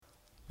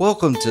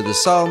Welcome to the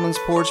Solomon's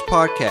Porch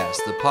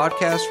Podcast, the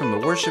podcast from the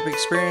worship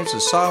experience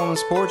of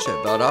Solomon's Porch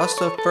at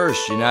Valdosta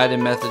First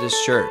United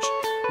Methodist Church.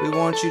 We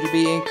want you to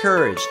be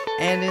encouraged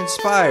and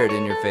inspired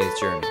in your faith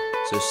journey.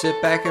 So sit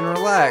back and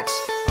relax,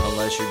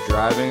 unless you're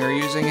driving or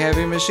using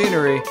heavy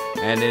machinery,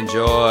 and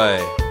enjoy.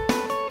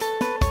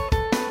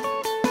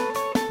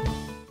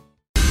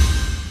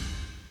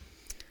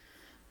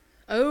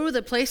 Oh,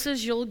 the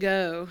places you'll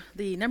go.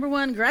 The number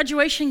one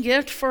graduation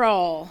gift for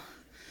all.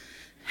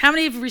 How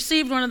many have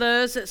received one of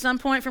those at some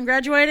point from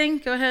graduating?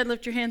 Go ahead,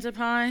 lift your hands up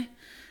high.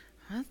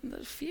 Well,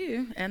 there's a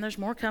few, and there's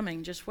more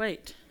coming. Just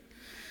wait.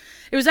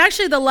 It was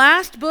actually the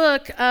last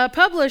book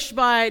published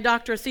by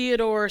Dr.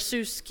 Theodore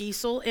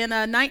Seuss-Week in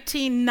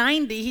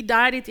 1990. He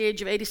died at the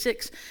age of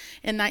 86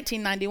 in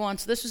 1991,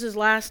 so this was his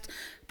last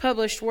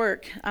published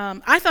work.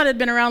 I thought it had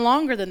been around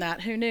longer than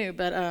that. Who knew?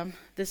 But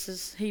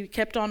he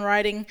kept on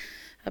writing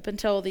up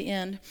until the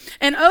end.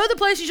 And Oh, the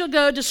Places You'll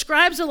Go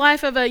describes the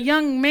life of a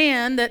young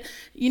man that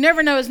you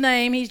never know his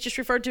name. He's just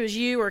referred to as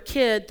you or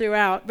kid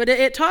throughout. But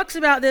it talks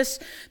about this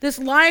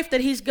life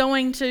that he's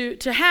going to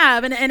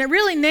have. And it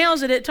really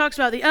nails it. It talks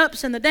about the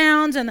ups and the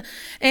downs and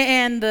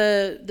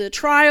the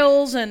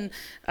trials and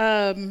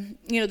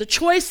the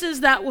choices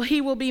that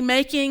he will be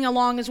making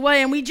along his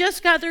way. And we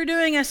just got through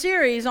doing a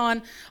series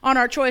on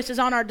our choices,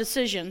 on our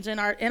decisions. In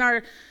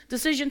our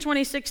Decision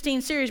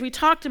 2016 series, we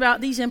talked about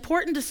these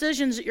important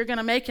decisions that you're going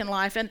to make in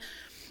life. And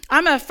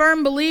I'm a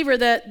firm believer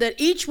that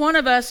each one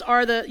of us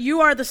you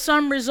are the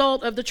sum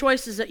result of the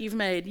choices that you've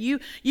made.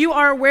 You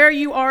are where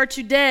you are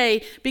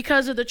today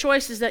because of the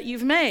choices that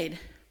you've made.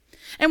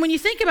 And when you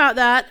think about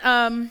that,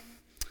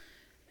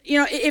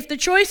 if the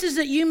choices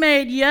that you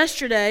made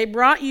yesterday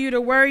brought you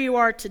to where you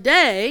are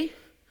today,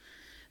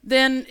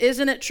 then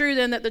isn't it true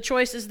then that the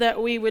choices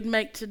that we would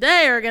make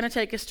today are going to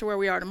take us to where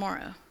we are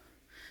tomorrow?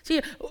 See,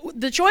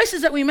 the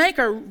choices that we make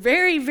are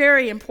very,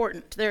 very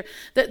important.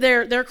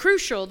 They're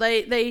crucial.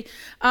 They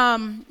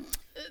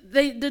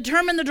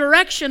determine the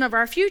direction of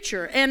our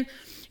future. And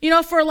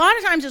for a lot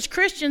of times as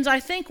Christians, I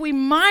think we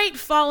might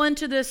fall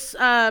into this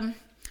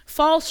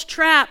false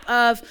trap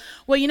of,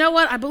 well, you know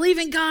what? I believe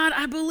in God.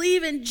 I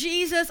believe in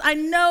Jesus. I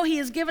know He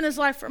has given His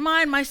life for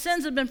mine. My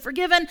sins have been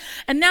forgiven.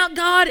 And now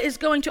God is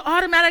going to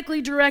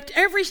automatically direct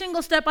every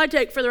single step I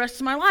take for the rest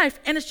of my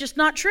life. And it's just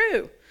not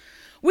true.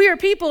 We are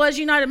people as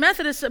United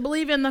Methodists that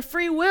believe in the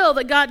free will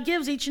that God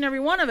gives each and every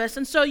one of us.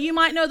 And so you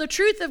might know the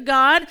truth of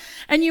God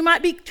and you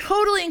might be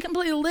totally and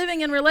completely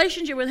living in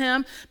relationship with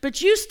Him, but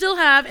you still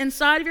have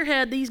inside of your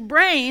head these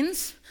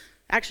brains.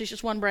 Actually, it's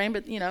just one brain,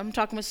 but I'm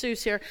talking with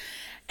Seuss here.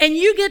 And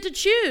you get to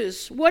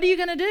choose. What are you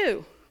going to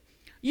do?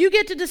 You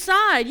get to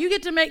decide. You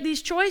get to make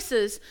these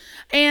choices.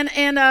 And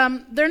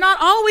they're not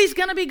always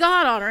going to be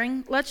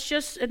God-honoring. Let's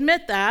just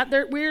admit that.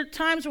 There are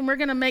times when we're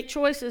going to make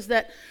choices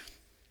that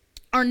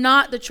are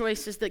not the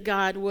choices that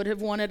God would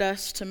have wanted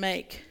us to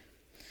make.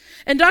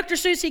 And Dr.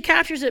 Seuss, he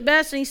captures it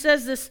best, and he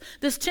says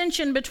this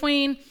tension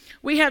between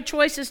we have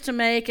choices to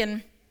make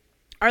and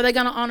are they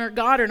going to honor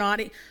God or not?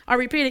 I'll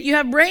repeat it. You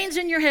have brains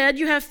in your head.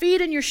 You have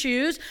feet in your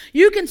shoes.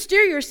 You can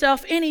steer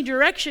yourself any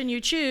direction you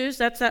choose.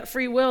 That's that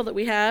free will that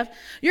we have.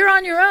 You're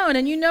on your own,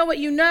 and you know what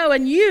you know,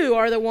 and you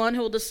are the one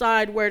who will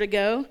decide where to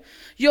go.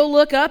 You'll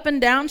look up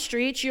and down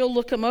streets. You'll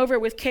look them over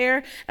with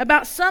care.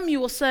 About some you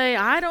will say,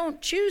 I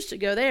don't choose to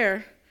go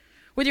there.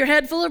 With your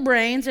head full of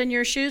brains and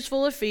your shoes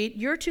full of feet,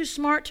 you're too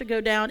smart to go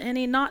down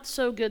any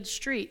not-so-good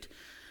street.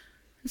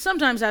 And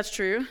sometimes that's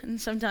true, and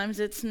sometimes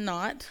it's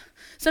not.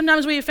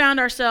 Sometimes we have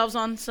found ourselves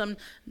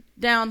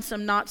down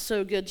some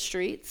not-so-good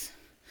streets.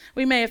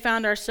 We may have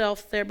found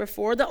ourselves there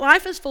before. That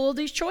life is full of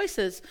these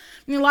choices.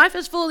 Life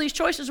is full of these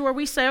choices where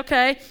we say,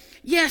 okay,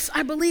 yes,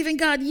 I believe in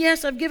God.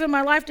 Yes, I've given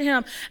my life to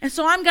Him. And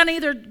so I'm going to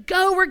either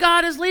go where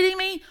God is leading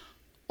me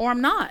or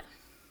I'm not.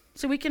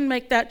 So we can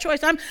make that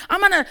choice. I'm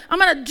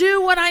gonna do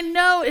what I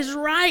know is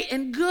right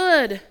and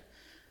good,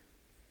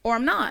 or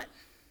I'm not.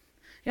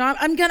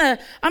 I'm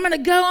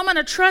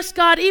gonna trust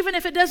God even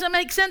if it doesn't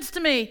make sense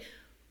to me,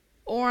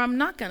 or I'm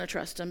not gonna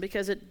trust Him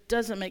because it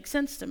doesn't make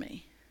sense to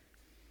me.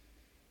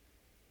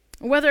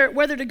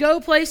 Whether to go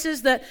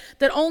places that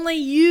only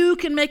you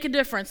can make a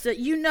difference, that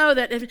you know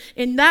that if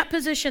in that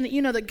position that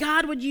you know that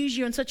God would use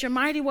you in such a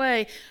mighty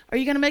way, are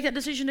you gonna make that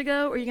decision to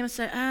go, or are you gonna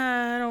say,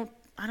 I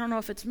don't know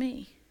if it's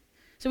me?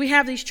 So we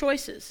have these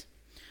choices.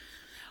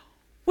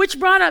 Which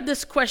brought up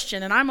this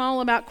question, and I'm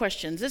all about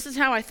questions. This is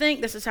how I think,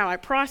 this is how I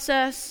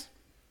process.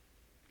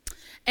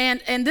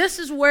 And this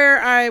is where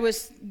I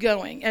was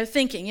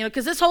thinking,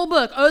 because this whole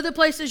book, Oh, the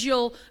Places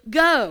You'll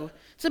Go,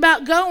 it's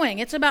about going,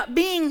 it's about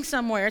being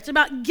somewhere, it's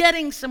about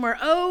getting somewhere.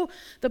 Oh,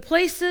 the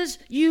places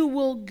you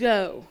will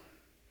go.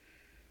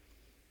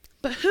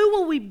 But who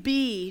will we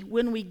be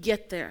when we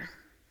get there?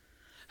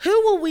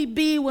 Who will we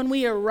be when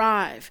we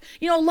arrive?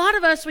 You know, a lot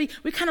of us, we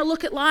kind of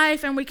look at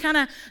life and we kind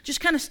of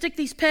stick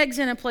these pegs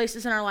in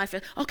places in our life.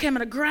 Okay, I'm going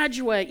to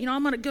graduate. You know,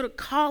 I'm going to go to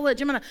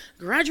college. I'm going to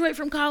graduate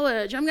from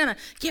college. I'm going to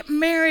get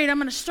married. I'm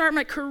going to start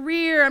my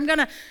career. I'm going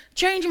to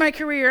change my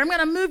career. I'm going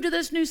to move to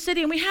this new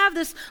city. And we have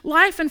this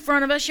life in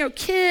front of us, you know,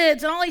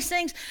 kids and all these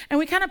things. And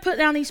we kind of put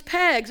down these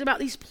pegs about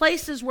these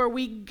places where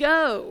we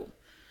go.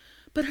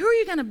 But who are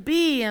you going to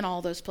be in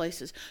all those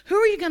places? Who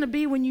are you going to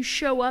be when you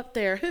show up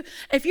there?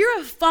 If you're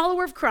a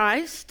follower of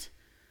Christ,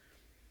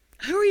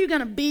 who are you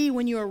going to be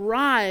when you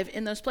arrive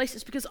in those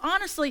places? Because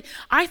honestly,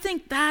 I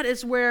think that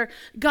is where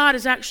God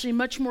is actually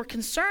much more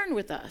concerned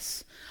with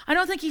us. I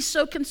don't think he's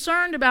so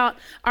concerned about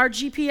our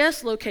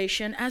GPS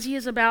location as he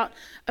is about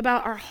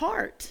our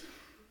heart.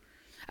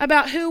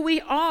 About who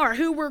we are,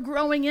 who we're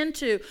growing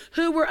into,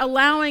 how we're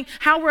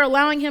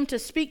allowing him to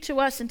speak to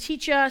us and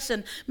teach us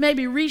and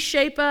maybe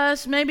reshape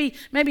us, maybe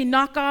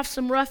knock off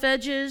some rough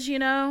edges, you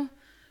know.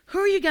 Who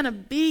are you going to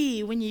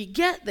be when you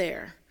get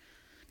there?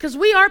 Because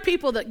we are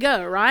people that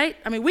go, right?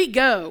 I mean, we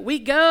go,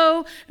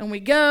 and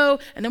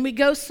then we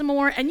go some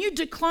more, and you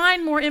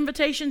decline more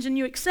invitations than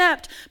you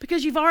accept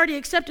because you've already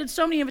accepted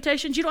so many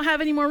invitations, you don't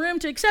have any more room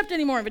to accept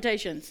any more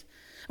invitations.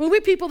 When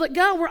we're people that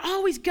go, we're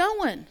always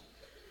going.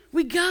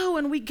 We go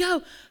and we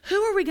go.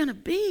 Who are we going to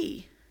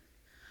be?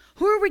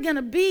 Who are we going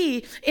to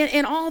be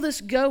in all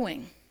this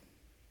going?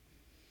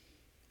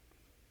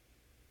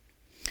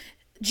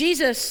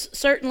 Jesus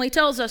certainly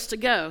tells us to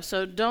go,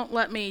 so don't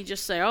let me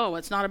just say, oh,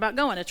 it's not about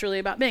going, it's really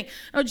about being.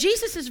 No,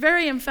 Jesus is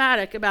very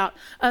emphatic about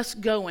us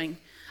going.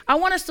 I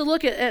want us to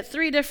look at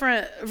 3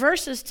 different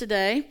verses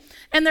today,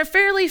 and they're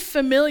fairly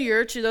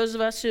familiar to those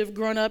of us who have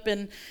grown up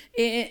in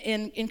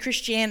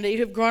Christianity,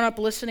 who have grown up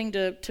listening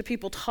to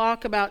people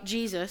talk about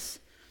Jesus.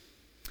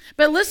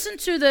 But listen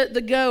to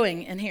the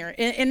going in here.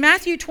 In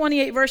Matthew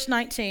 28, verse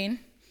 19,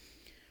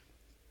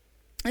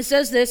 it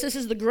says this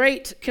is the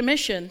Great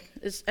Commission,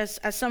 as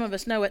some of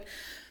us know it.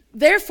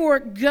 Therefore,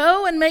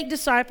 go and make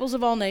disciples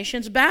of all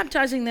nations,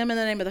 baptizing them in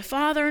the name of the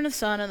Father and the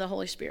Son and the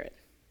Holy Spirit.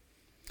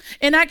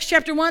 In Acts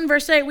chapter 1,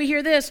 verse 8, we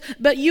hear this,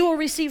 but you will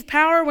receive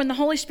power when the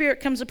Holy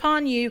Spirit comes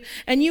upon you,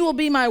 and you will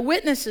be my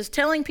witnesses,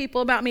 telling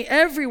people about me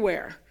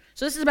everywhere.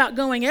 So this is about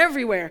going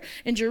everywhere,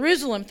 in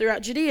Jerusalem,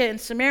 throughout Judea and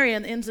Samaria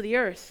and the ends of the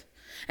earth.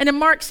 And in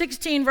Mark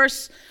 16,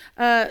 verse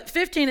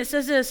 15, it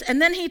says this,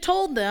 and then he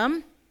told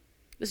them,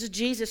 this is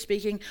Jesus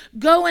speaking,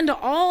 go into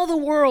all the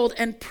world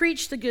and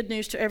preach the good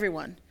news to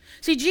everyone.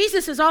 See,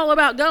 Jesus is all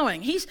about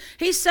going. He's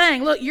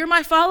saying, look, you're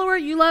my follower,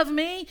 you love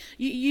me,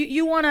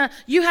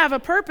 you have a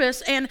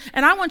purpose, and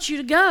I want you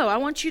to go. I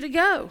want you to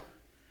go.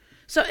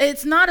 So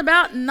it's not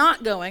about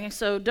not going.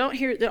 So don't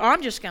hear,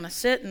 I'm just going to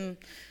sit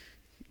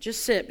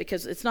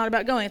because it's not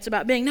about going, it's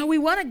about being. No, we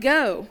want to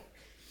go.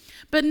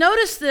 But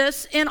notice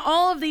this in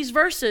all of these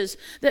verses,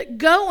 that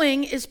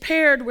going is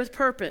paired with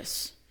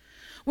purpose.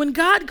 When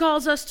God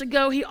calls us to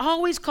go, he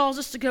always calls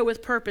us to go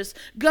with purpose.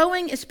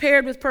 Going is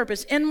paired with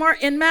purpose. In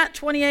Matt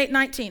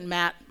 28:19,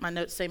 my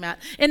notes say Matt.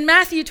 In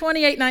Matthew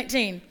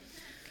 28:19,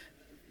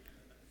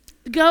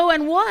 go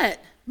and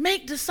what?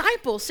 Make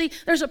disciples. See,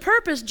 there's a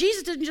purpose.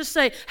 Jesus didn't just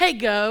say, hey,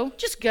 go,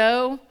 just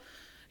go.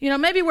 You know,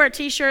 maybe wear a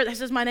t-shirt that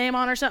says my name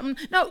on or something.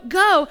 No,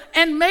 go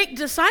and make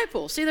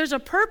disciples. See, there's a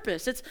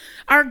purpose.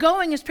 Our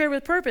going is paired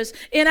with purpose.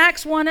 In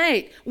Acts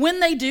 1:8,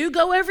 when they do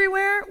go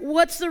everywhere,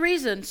 what's the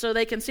reason? So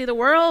they can see the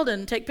world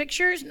and take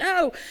pictures?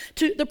 No.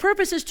 The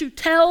purpose is to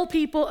tell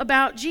people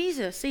about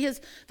Jesus. See,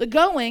 the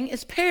going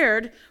is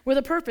paired with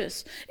a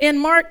purpose. In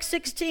Mark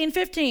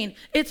 16:15,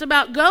 it's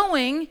about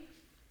going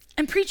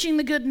and preaching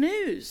the good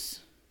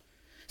news.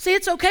 See,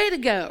 it's okay to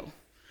go.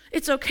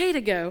 It's okay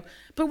to go,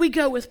 but we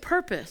go with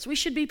purpose. We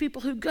should be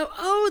people who go,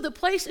 the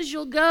places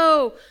you'll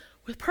go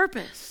with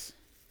purpose.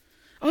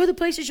 The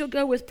places you'll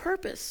go with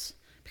purpose,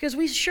 because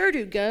we sure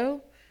do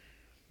go.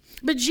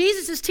 But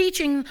Jesus'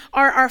 teaching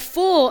are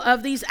full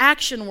of these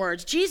action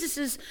words.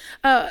 Jesus'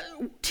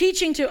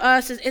 teaching to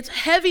us, it's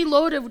heavy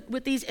loaded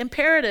with these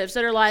imperatives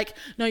that are like,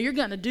 no, you're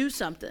going to do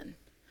something.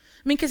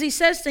 I mean, because he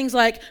says things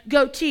like,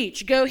 go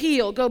teach, go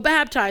heal, go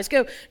baptize,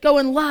 go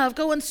and love,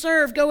 go and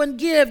serve, go and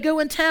give, go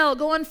and tell,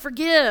 go and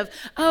forgive.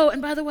 Oh,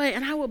 and by the way,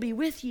 and I will be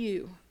with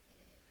you.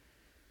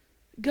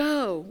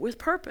 Go with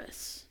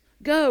purpose.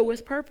 Go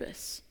with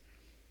purpose.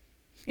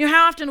 You know,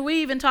 how often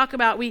we even talk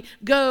about we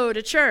go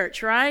to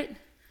church, right?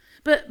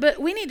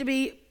 But we need to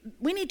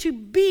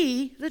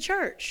be the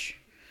church.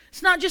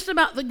 It's not just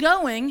about the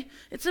going,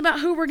 it's about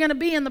who we're going to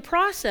be in the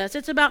process.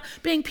 It's about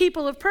being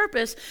people of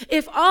purpose.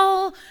 If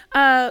all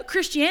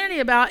Christianity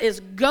about is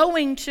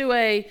going to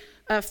a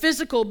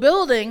physical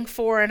building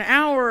for an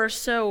hour or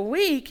so a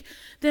week,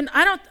 then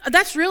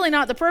that's really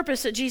not the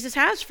purpose that Jesus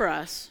has for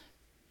us.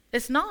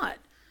 It's not.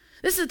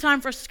 This is a time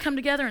for us to come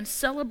together and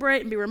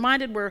celebrate and be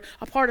reminded we're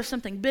a part of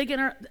something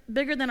bigger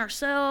than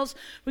ourselves.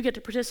 We get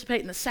to participate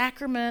in the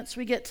sacraments.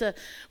 We get to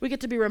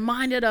be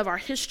reminded of our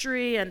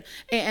history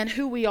and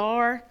who we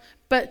are.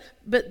 But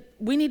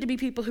we need to be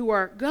people who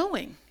are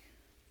going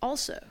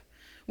also.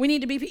 We need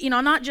to be,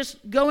 not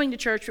just going to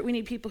church, but we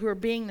need people who are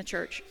being the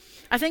church.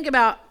 I think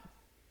about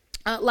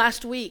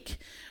last week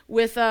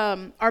with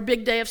our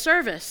big day of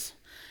service.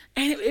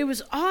 And it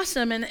was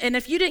awesome. And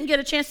if you didn't get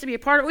a chance to be a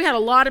part of it, we had a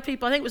lot of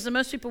people. I think it was the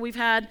most people we've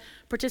had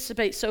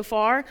participate so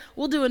far.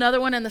 We'll do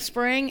another one in the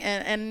spring,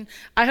 and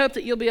I hope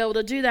that you'll be able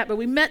to do that. But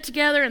we met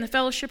together in the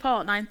fellowship hall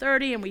at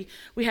 9:30, and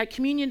we had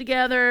communion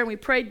together, and we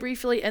prayed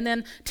briefly, and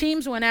then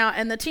teams went out.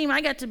 And the team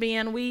I got to be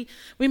in, we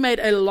made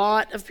a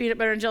lot of peanut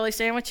butter and jelly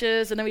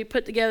sandwiches, and then we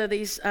put together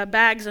these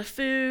bags of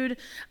food,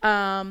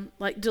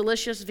 like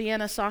delicious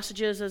Vienna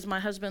sausages, as my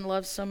husband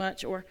loves so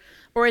much, or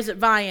is it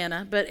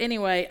Vienna? But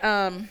anyway,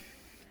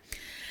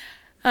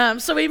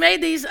 so we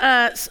made these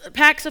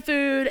packs of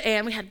food,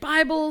 and we had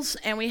Bibles,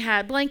 and we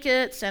had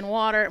blankets and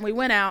water, and we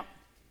went out.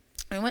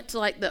 We went to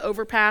like the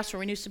overpass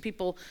where we knew some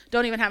people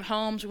don't even have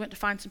homes. We went to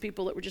find some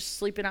people that were just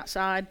sleeping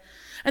outside.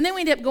 And then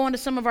we ended up going to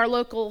some of our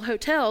local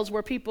hotels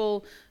where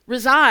people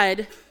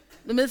reside.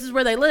 And this is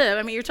where they live.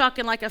 I mean, you're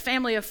talking like a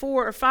family of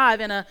 4 or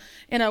 5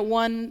 in a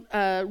one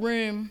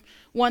room,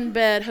 1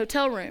 bed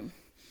hotel room.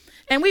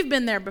 And we've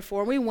been there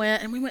before. We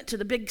went to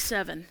the Big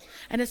 7,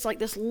 and it's like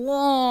this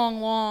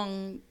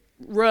long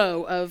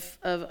row of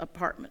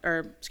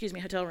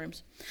hotel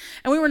rooms.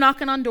 And we were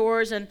knocking on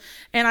doors, and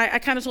I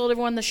kind of told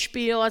everyone the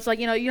spiel. I was like,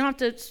 you don't have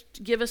to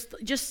give us,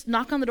 just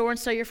knock on the door and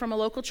say you're from a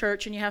local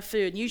church and you have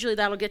food. And usually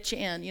that'll get you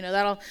in.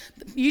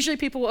 Usually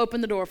people will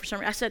open the door for some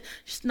reason. I said,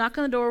 just knock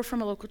on the door. We're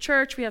from a local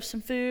church. We have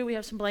some food. We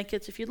have some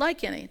blankets if you'd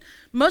like any.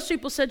 Most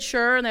people said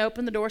sure, and they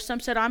opened the door. Some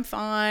said I'm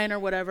fine or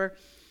whatever.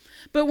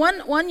 But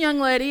one young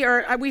lady,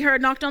 we heard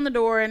knocked on the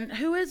door, and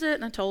who is it?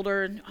 And I told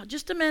her, and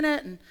just a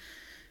minute, and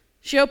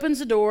she opens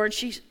the door, and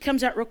she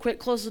comes out real quick,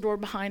 closes the door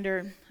behind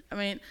her. I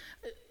mean,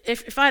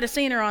 if I had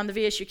seen her on the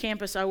VSU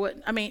campus, I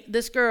wouldn't. I mean,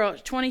 this girl,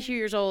 22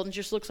 years old, and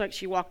just looks like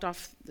she walked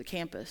off the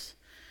campus.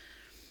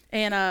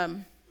 And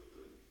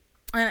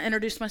I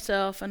introduced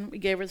myself, and we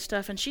gave her the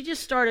stuff, and she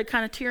just started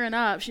kind of tearing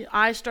up. Her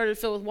eyes started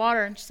to fill with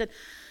water, and she said,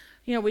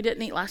 we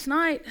didn't eat last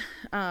night,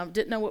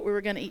 didn't know what we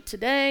were going to eat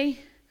today.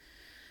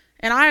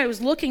 And I was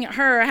looking at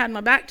her. I had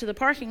my back to the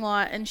parking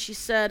lot, and she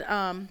said,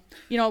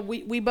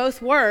 we both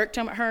work.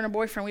 Talking about her and her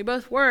boyfriend, we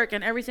both work,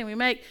 and everything we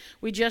make,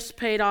 we just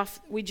paid off.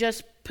 We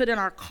just put in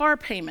our car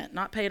payment,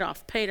 not paid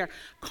off, paid our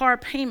car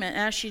payment.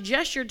 And as she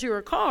gestured to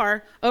her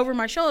car over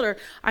my shoulder,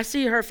 I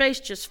see her face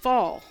just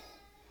fall.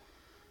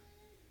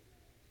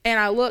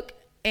 And I look,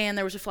 and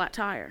there was a flat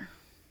tire.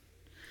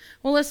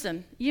 Well,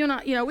 listen,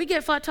 we get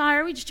a flat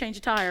tire, we just change a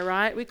tire,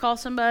 right? We call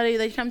somebody,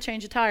 they come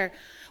change a tire.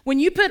 When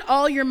you put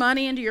all your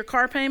money into your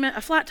car payment,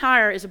 a flat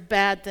tire is a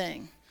bad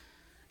thing.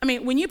 I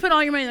mean, when you put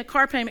all your money in the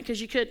car payment because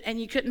you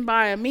couldn't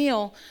buy a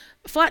meal,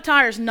 a flat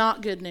tire is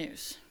not good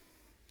news.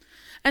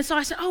 And so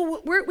I said,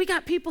 we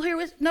got people here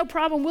with no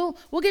problem.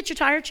 We'll get your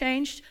tire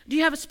changed. Do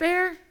you have a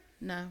spare?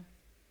 No.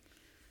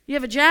 You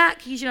have a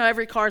jack?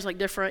 Every car is like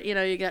different.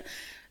 You got.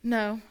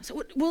 No.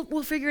 So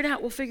we'll figure it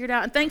out. We'll figure it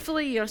out. And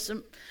thankfully,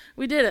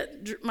 we did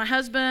it. My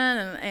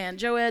husband and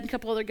Joe Ed and a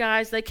couple other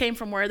guys, they came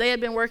from where they had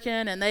been working,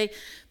 and they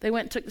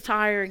went and took the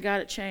tire and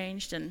got it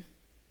changed and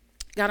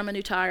got them a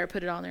new tire,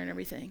 put it on there and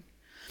everything.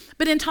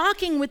 But in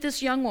talking with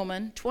this young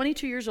woman,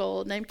 22 years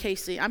old, named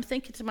Casey, I'm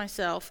thinking to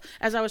myself,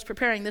 as I was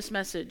preparing this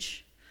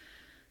message,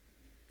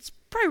 it's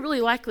probably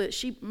really likely that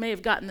she may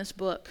have gotten this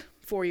book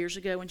 4 years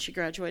ago when she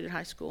graduated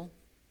high school.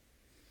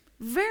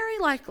 Very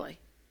likely.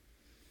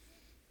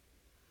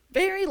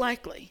 Very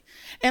likely.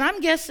 And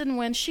I'm guessing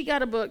when she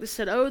got a book that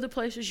said, the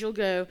places you'll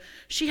go,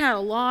 she had a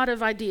lot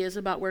of ideas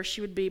about where she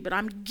would be. But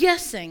I'm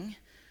guessing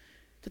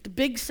that the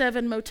Big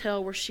 7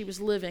 motel where she was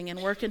living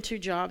and working 2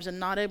 jobs and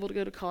not able to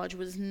go to college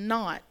was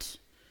not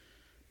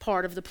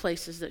part of the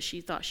places that she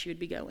thought she would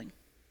be going.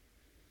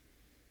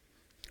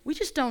 We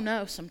just don't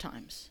know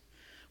sometimes.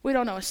 We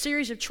don't know. A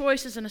series of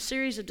choices and a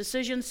series of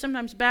decisions,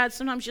 sometimes bad,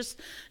 sometimes just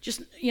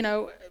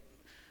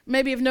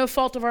maybe of no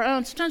fault of our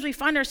own. Sometimes we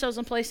find ourselves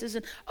in places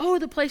and,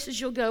 the places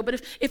you'll go.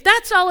 But if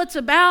that's all it's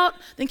about,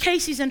 then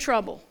Casey's in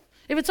trouble.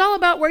 If it's all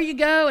about where you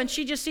go and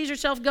she just sees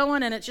herself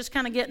going and it's just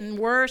kind of getting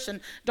worse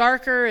and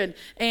darker and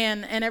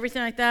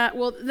everything like that,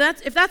 well,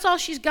 if that's all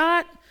she's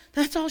got,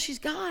 that's all she's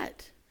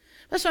got.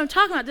 That's what I'm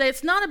talking about today.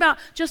 It's not about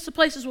just the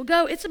places we'll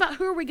go. It's about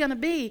who are we going to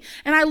be.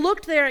 And I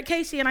looked there at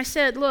Casey and I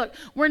said, look,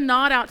 we're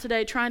not out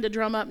today trying to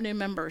drum up new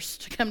members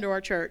to come to our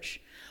church.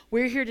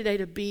 We're here today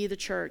to be the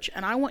church,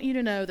 and I want you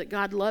to know that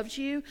God loves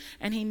you,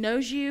 and He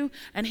knows you,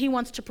 and He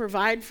wants to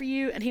provide for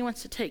you, and He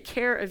wants to take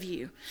care of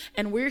you.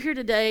 And we're here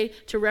today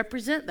to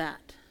represent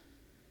that.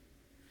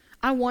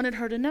 I wanted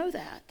her to know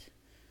that,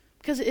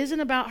 because it isn't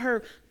about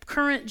her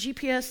current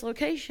GPS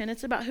location.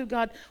 It's about who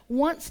God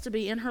wants to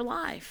be in her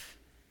life.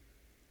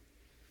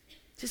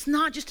 It's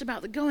not just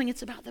about the going,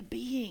 it's about the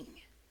being.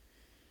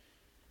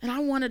 And I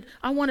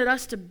wanted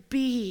us to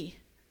be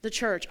the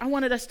church. I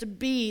wanted us to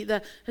be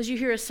as you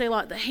hear us say a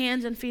lot, the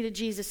hands and feet of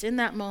Jesus in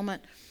that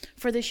moment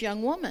for this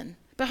young woman.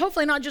 But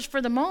hopefully not just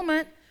for the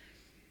moment.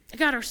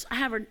 I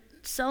have her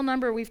cell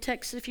number. We've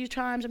texted a few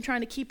times. I'm trying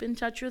to keep in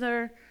touch with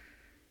her.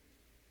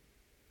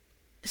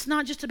 It's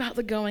not just about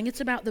the going. It's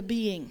about the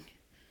being.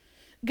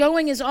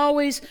 Going is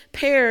always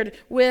paired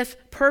with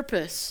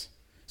purpose.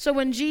 So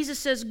when Jesus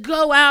says,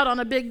 go out on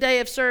a big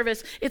day of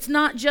service, it's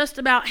not just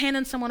about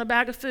handing someone a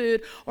bag of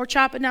food or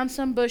chopping down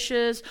some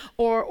bushes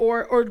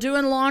or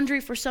doing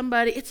laundry for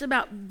somebody. It's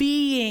about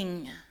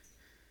being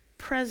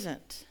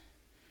present.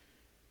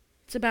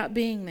 It's about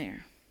being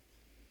there.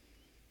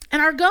 And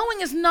our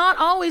going is not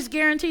always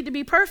guaranteed to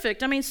be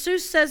perfect. I mean, Seuss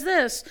says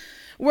this,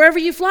 wherever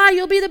you fly,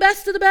 you'll be the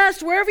best of the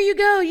best. Wherever you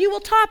go, you will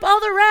top all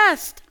the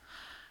rest.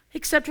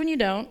 Except when you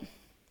don't,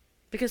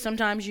 because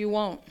sometimes you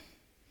won't.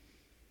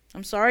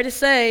 I'm sorry to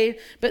say,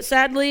 but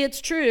sadly it's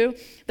true,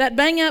 that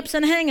bang-ups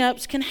and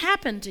hang-ups can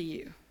happen to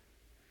you.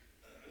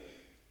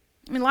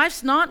 I mean,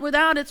 life's not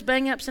without its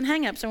bang-ups and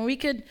hang-ups, and we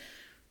could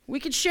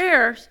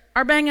share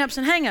our bang-ups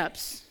and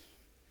hang-ups.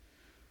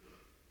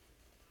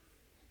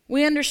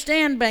 We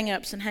understand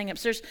bang-ups and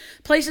hang-ups. There's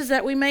places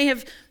that we may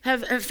have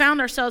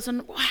found ourselves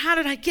in. How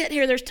did I get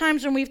here? There's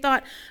times when we've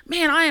thought,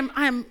 man, I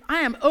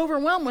am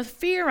overwhelmed with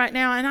fear right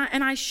now,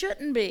 and I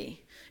shouldn't be.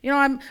 You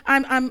know,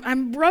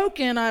 I'm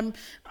broken.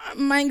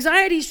 My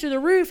anxiety's through the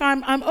roof.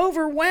 I'm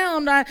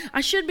overwhelmed. I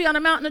should be on a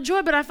mountain of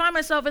joy, but I find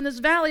myself in this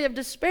valley of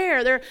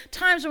despair. There are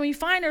times when we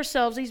find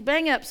ourselves, these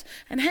bang-ups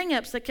and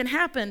hang-ups that can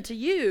happen to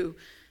you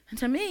and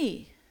to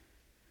me.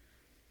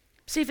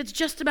 See, if it's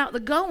just about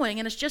the going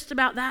and it's just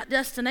about that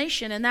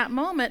destination in that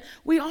moment,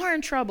 we are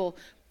in trouble.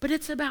 But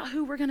it's about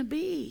who we're going to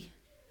be.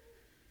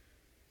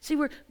 See,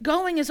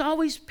 going is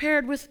always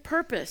paired with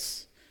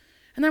purpose.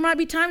 And there might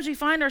be times we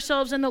find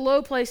ourselves in the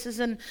low places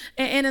and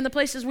in the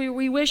places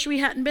we wish we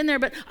hadn't been there.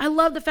 But I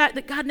love the fact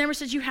that God never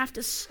says you have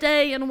to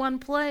stay in one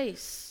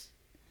place.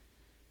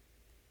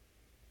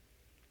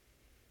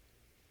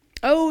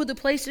 Oh, the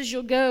places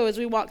you'll go as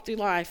we walk through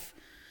life.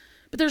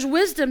 But there's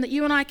wisdom that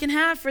you and I can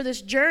have for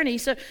this journey.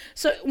 So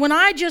when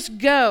I just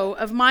go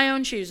of my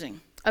own choosing,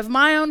 of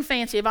my own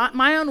fancy, of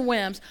my own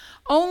whims,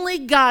 only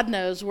God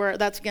knows where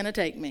that's going to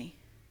take me.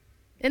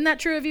 Isn't that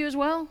true of you as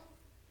well?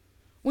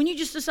 When you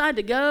just decide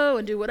to go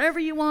and do whatever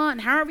you want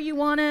and however you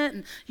want it,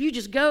 and you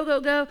just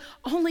go,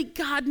 only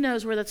God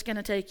knows where that's going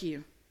to take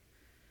you.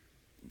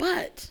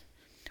 But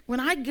when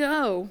I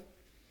go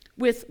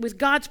with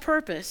God's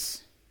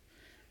purpose,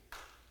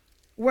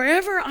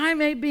 wherever I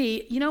may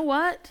be, you know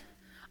what?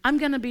 I'm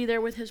going to be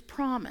there with his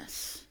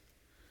promise.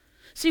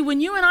 See,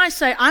 when you and I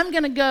say, I'm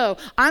going to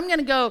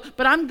go,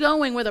 but I'm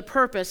going with a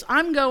purpose.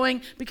 I'm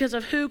going because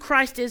of who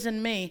Christ is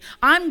in me.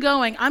 I'm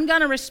going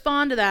to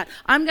respond to that.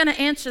 I'm going to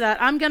answer that.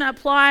 I'm going to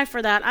apply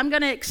for that. I'm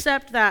going to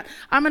accept that.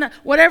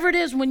 Whatever it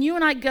is, when you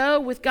and I go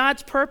with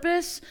God's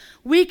purpose,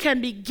 we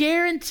can be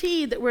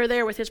guaranteed that we're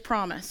there with his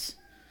promise.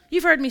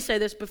 You've heard me say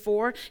this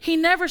before. He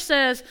never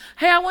says,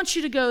 hey, I want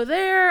you to go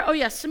there. Oh,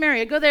 yes,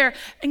 Samaria, go there.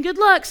 And good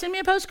luck. Send me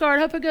a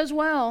postcard. Hope it goes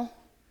well.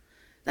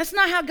 That's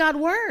not how God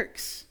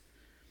works.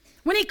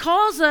 When he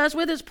calls us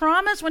with his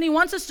promise, when he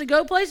wants us to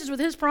go places with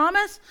his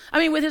purpose,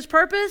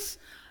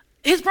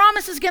 his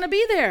promise is going to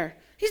be there.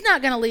 He's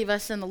not going to leave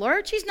us in the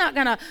lurch. He's not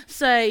going to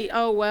say,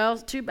 oh, well,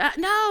 too bad.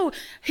 No,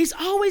 he's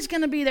always going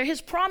to be there. His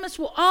promise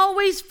will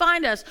always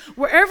find us.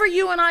 Wherever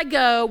you and I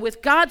go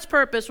with God's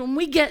purpose, when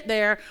we get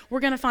there, we're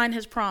going to find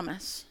his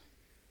promise.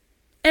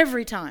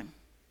 Every time.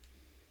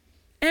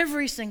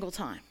 Every single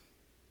time.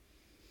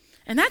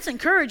 And that's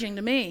encouraging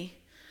to me.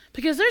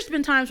 Because there's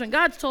been times when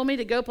God's told me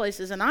to go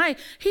places, and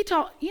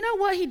you know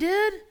what he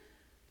did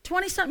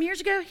 20-something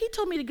years ago? He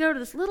told me to go to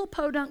this little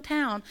podunk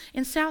town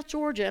in South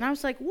Georgia, and I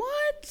was like,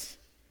 what?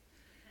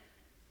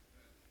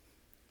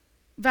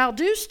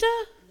 Valdosta?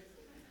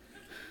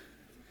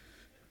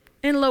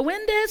 In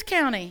Lowndes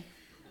County.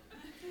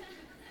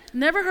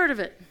 Never heard of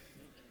it.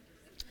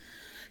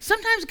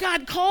 Sometimes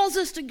God calls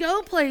us to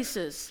go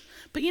places.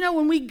 But you know,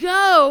 when we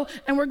go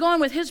and we're going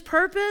with his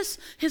purpose,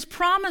 his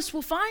promise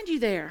will find you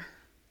there.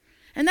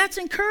 And that's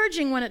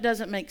encouraging when it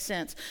doesn't make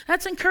sense.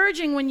 That's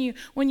encouraging when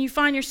you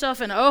find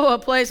yourself in, a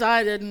place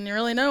I didn't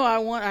really know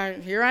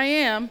here I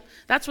am.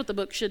 That's what the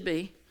book should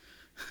be.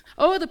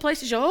 Oh, the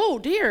places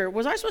dear,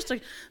 was I supposed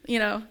to,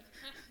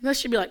 that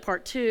should be like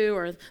part 2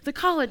 or the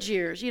college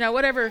years,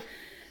 whatever.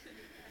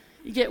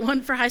 You get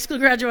one for high school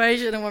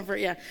graduation and one for,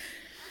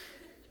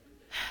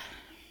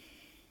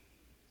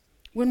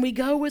 When we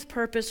go with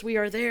purpose, we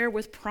are there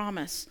with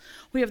promise.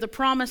 We have the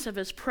promise of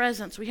his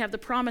presence. We have the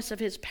promise of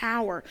his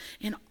power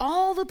in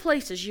all the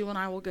places you and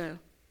I will go.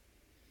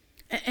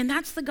 And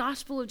that's the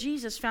gospel of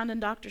Jesus found in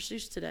Dr.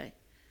 Seuss today.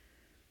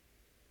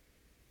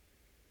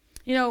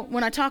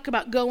 When I talk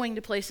about going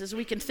to places,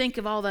 we can think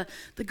of all the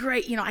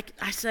great,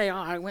 I say,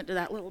 I went to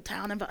that little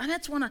town, and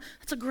that's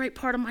a great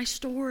part of my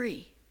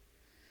story.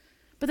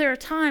 But there are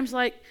times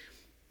like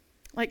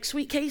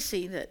Sweet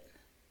Casey that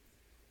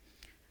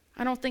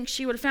I don't think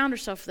she would have found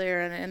herself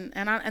there,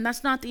 and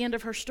that's not the end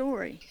of her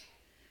story.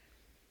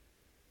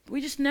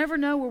 We just never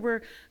know where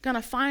we're going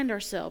to find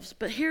ourselves.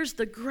 But here's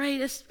the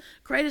greatest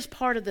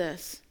part of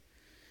this,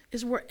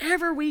 is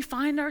wherever we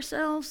find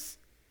ourselves,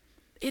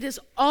 it is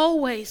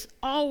always,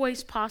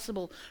 always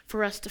possible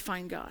for us to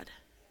find God.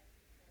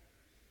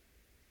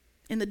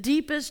 In the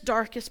deepest,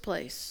 darkest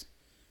place,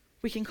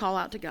 we can call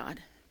out to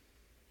God.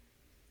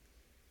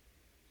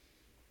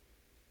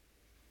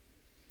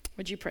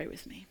 Would you pray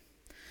with me?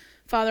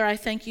 Father, I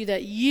thank you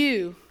that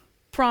you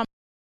promise.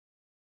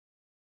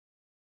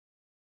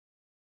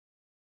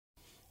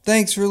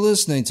 Thanks for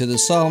listening to the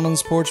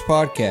Solomon's Porch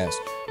Podcast.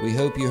 We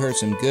hope you heard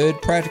some good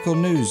practical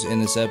news in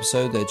this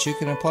episode that you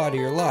can apply to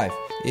your life.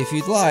 If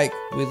you'd like,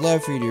 we'd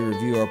love for you to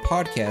review our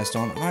podcast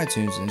on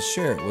iTunes and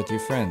share it with your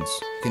friends.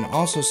 You can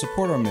also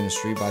support our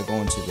ministry by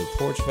going to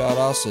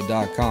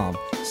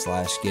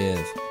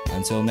theporchvaldosta.com/give.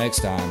 Until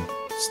next time,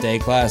 stay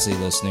classy,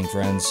 listening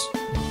friends.